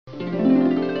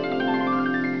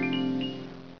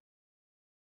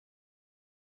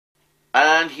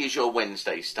And here's your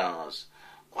Wednesday stars.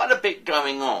 Quite a bit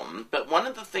going on, but one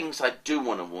of the things I do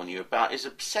want to warn you about is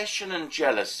obsession and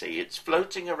jealousy. It's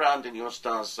floating around in your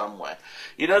stars somewhere.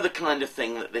 You know the kind of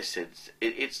thing that this is.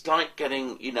 It's like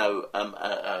getting, you know, an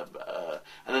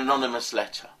anonymous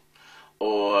letter,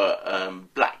 or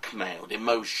blackmailed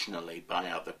emotionally by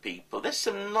other people. There's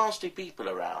some nasty people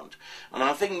around, and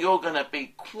I think you're going to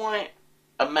be quite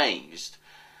amazed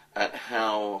at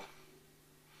how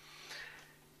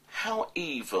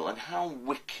evil and how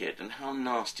wicked and how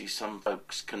nasty some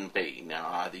folks can be. Now,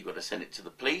 either you've got to send it to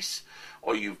the police,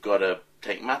 or you've got to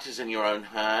take matters in your own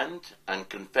hand and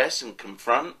confess and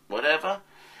confront, whatever,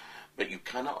 but you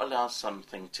cannot allow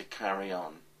something to carry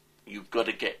on. You've got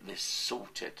to get this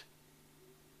sorted.